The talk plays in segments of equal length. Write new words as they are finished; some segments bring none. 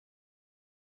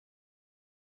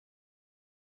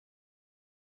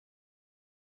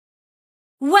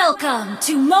Welcome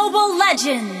to Mobile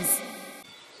Legends!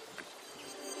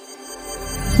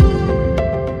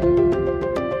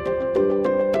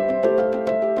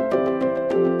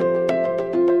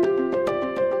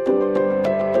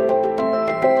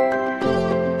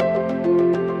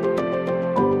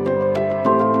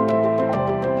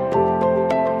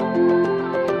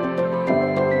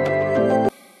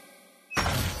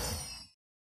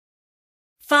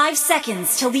 Five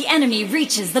seconds till the enemy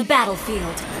reaches the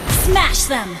battlefield. Smash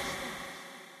them!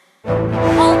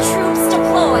 All troops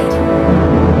deployed!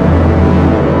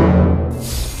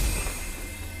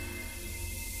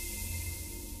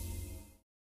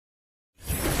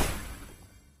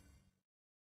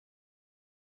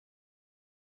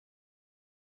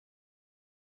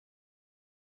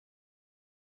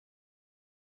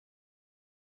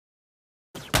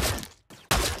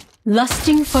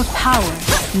 Lusting for power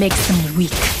makes them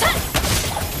weak.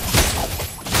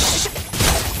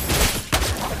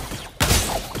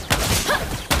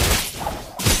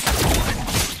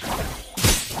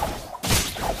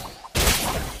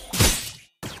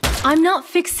 I'm not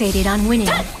fixated on winning.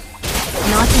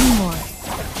 Not anymore.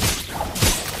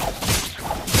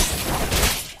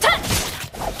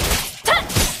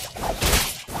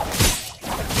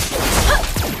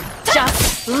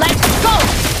 Just let go!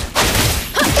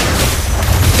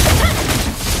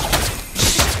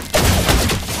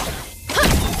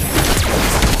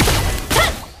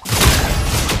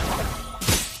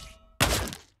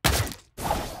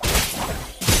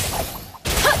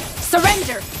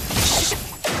 Surrender!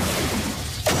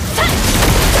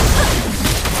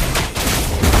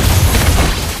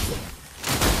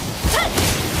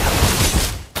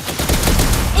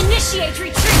 Initiate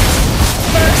retreat!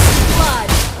 First blood!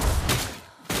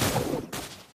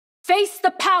 Face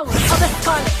the power of the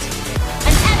Scarlet!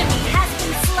 An enemy has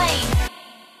been slain!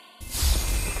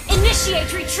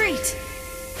 Initiate retreat!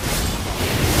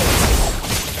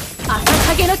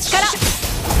 Asakage no chikara!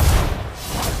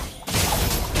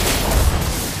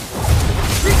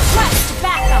 Request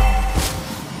backup!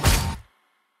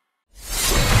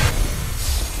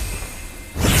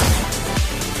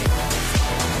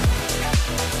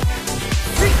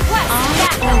 Request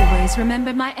backup! I always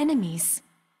remember my enemies.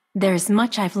 There's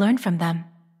much I've learned from them.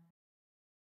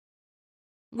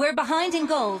 We're behind in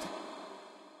gold.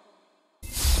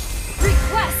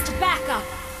 Request backup!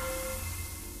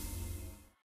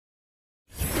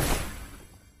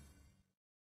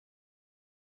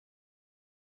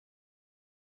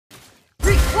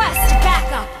 Request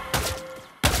backup!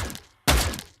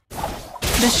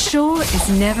 The shore is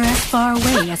never as far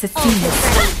away as it seems.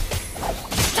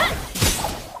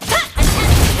 An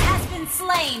enemy has been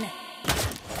slain!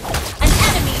 An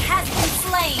enemy has been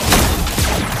slain!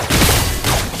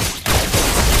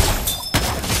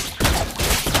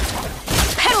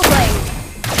 Pedal blade!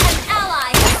 An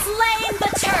ally has slain the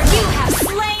turret! You have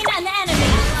slain an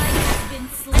enemy!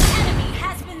 An enemy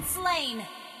has been slain!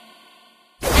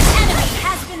 An enemy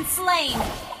has been slain!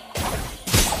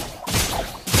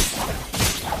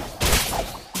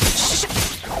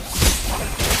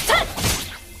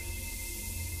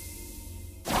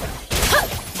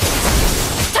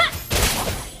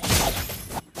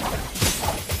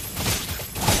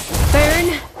 Burn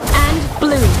and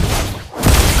bloom.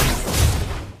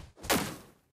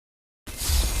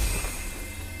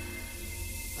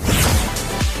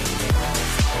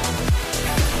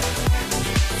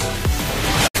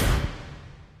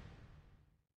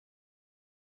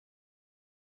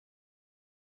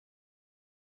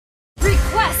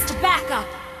 Request backup!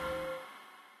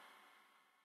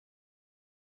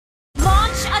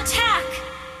 Launch attack!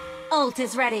 Ult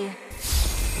is ready.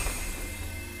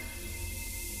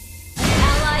 An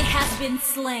ally has been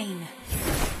slain.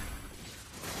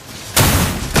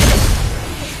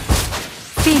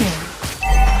 Fear.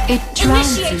 It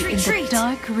drowns Initiate you in the retreat.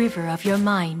 dark river of your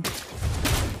mind.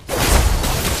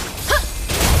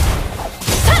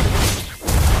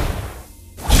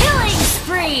 Killing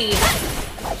spree!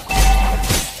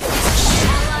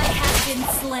 Ally has been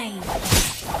slain.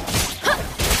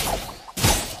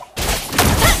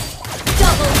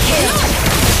 Double kill!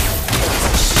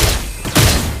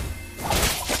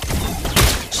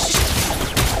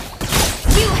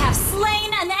 You have slain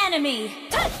an enemy!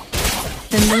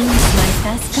 The moon's my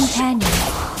best companion.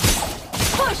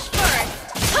 Push first!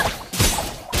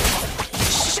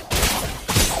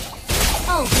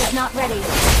 Ult is not ready.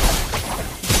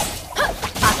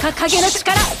 Akakage no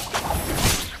chikara!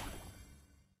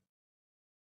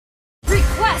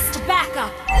 Request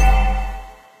backup!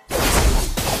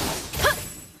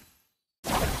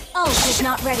 Ult is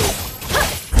not ready.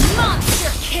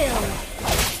 Monster kill!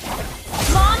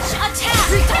 Launch attack!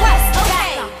 Request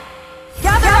backup!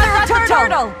 us the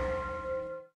turtle!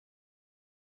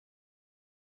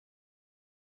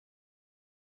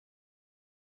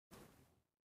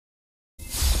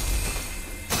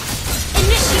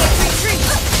 Initiate retreat!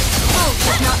 Ult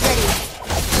is not ready.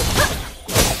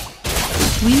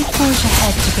 We forge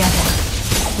ahead together,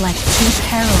 like two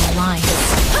parallel lines.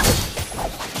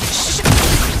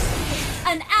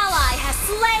 An ally has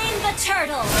slain the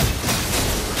turtle!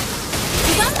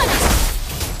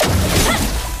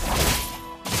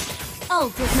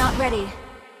 Ult is not ready.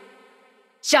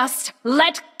 Just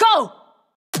let go!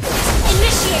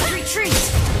 Initiate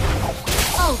retreat!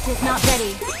 Ult is not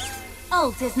ready.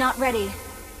 Ult is not ready.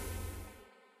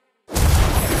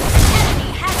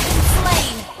 Enemy has been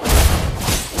slain!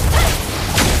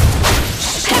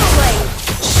 Pillblade!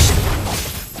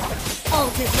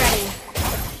 Ult is ready.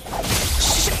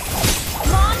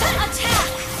 Launch attack!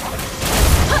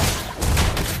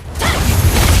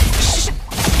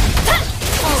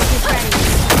 Ult is ready.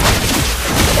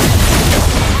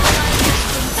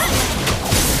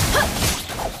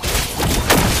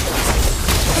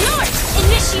 Lord!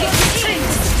 Initiate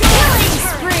retreat! Killing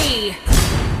spree!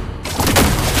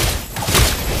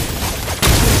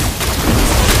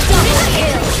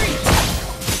 Initiate retreat!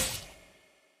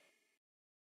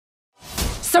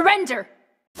 Surrender!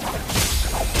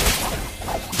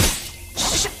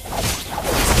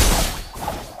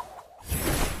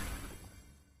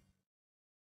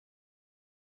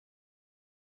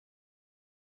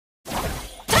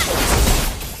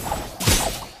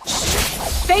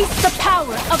 Face the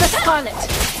power of the Scarlet!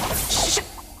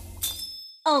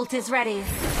 Ult is ready.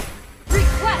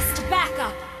 Request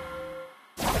backup!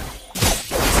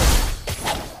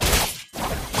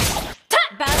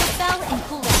 Battle spell in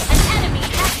cooldown. An enemy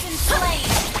has been slain!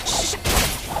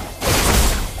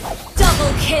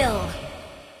 Double kill!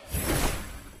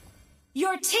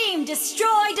 Your team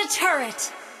destroyed a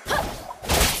turret!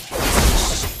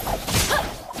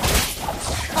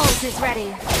 Ult is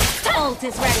ready. Ult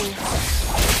is ready.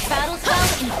 Battle spell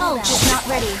in cooldown. Ult is not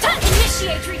ready.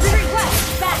 Initiate retreat.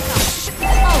 Request backup.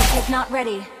 Ult is not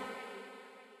ready.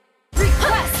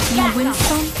 Request You backup. win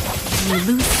some, you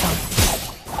lose some.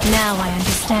 Now I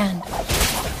understand.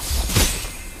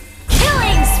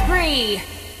 Killing spree.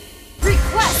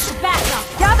 Request backup.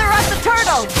 Gather us the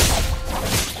turtle!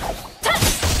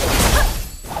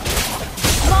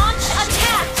 Launch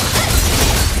attack.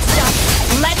 Just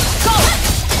let go!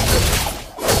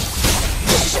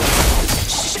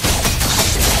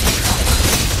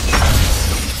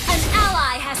 An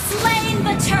ally has slain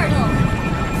the turtle.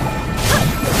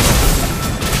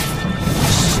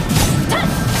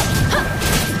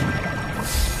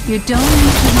 You don't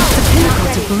need to reach the pinnacle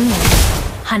to bloom,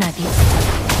 Hanabi.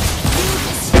 You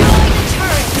destroyed the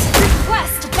turret.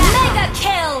 Request backup. Mega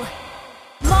kill.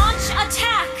 Launch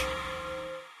attack.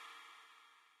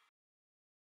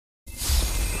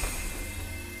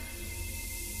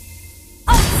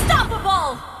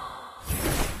 Unstoppable.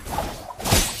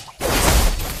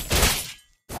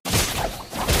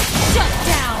 Shut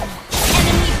down.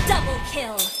 Enemy double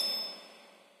kill.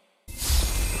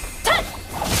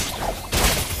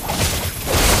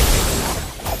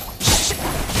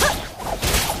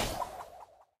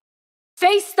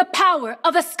 Face the power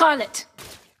of the Scarlet!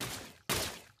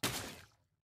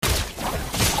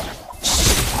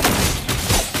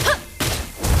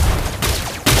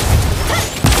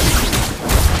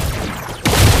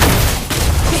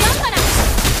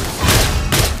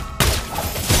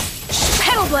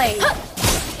 Pillblade!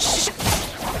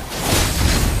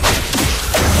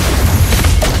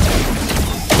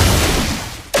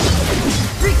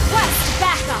 Request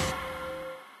backup.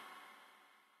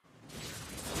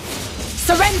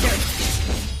 Surrender!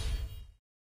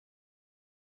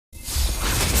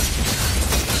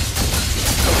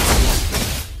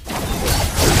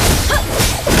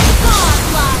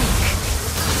 Godlike.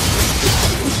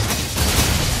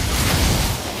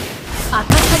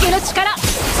 Akasage no chikara!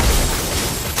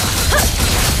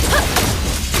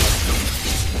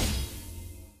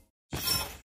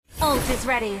 Ult is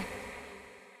ready.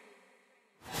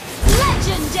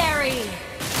 Legendary.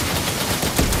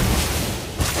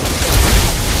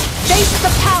 Face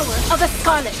the power of the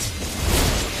Scarlet!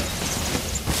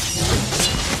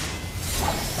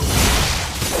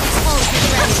 Ult is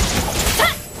ready.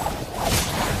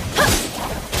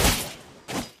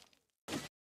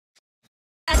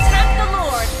 Attack the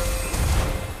Lord.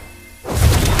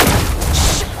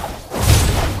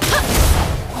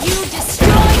 You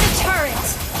destroy the turret.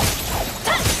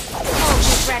 Ult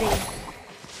is ready.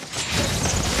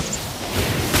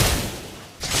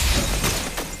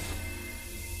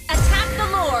 Attack the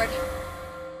Lord.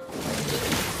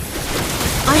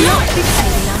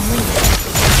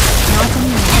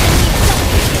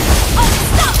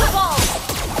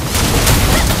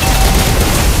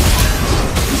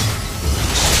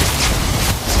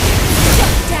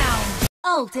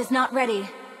 Ult is not ready.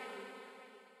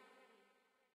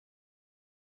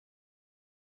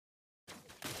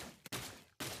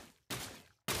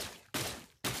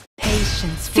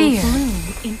 Patience, fear.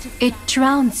 It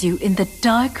drowns you in the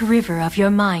dark river of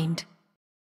your mind.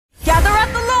 Gather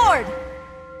at the Lord!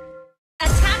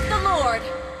 Attack the Lord!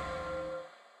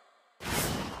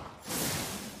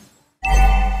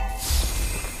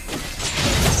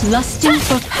 Lusting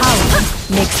for power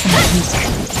makes them weak.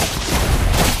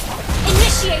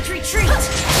 Initiate retreat!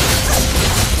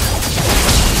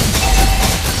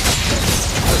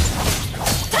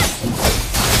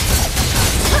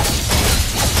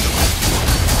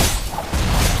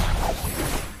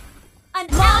 An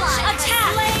launch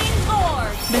attack! Slain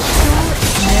Lord! The shore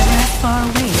is never as far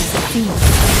away as it seems.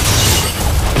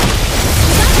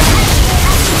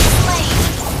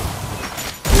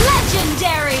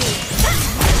 Legendary!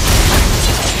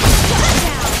 Shut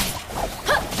down!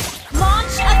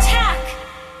 Launch attack!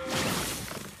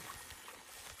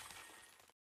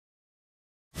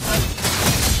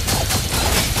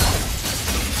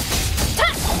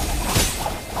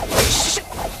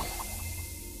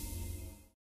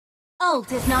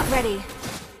 Ult is not ready.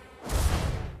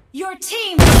 Your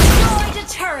team destroyed a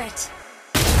turret!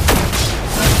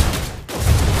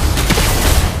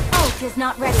 Ult is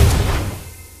not ready.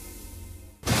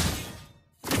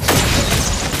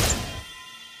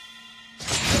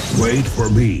 Wait for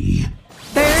me.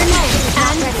 Burn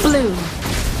and bloom.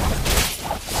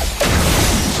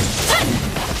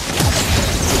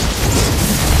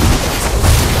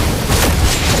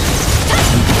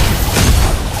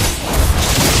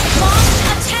 Launch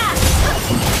attack!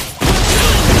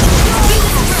 You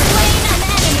have slain an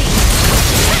enemy!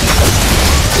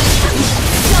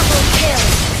 Double kill!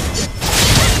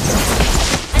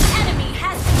 An enemy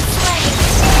has been slain!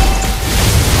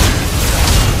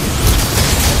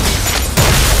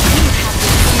 You have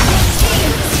been slain!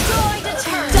 Team destroyed a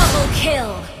turret! Double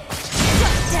kill!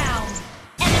 Shut down!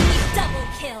 Enemy double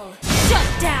kill! Shut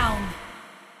down!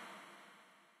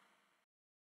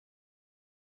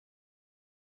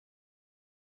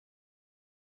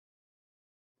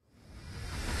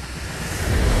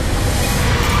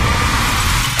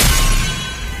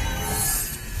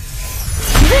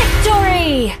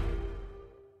 Victory!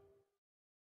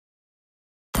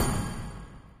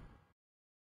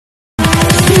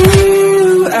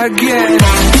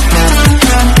 Again.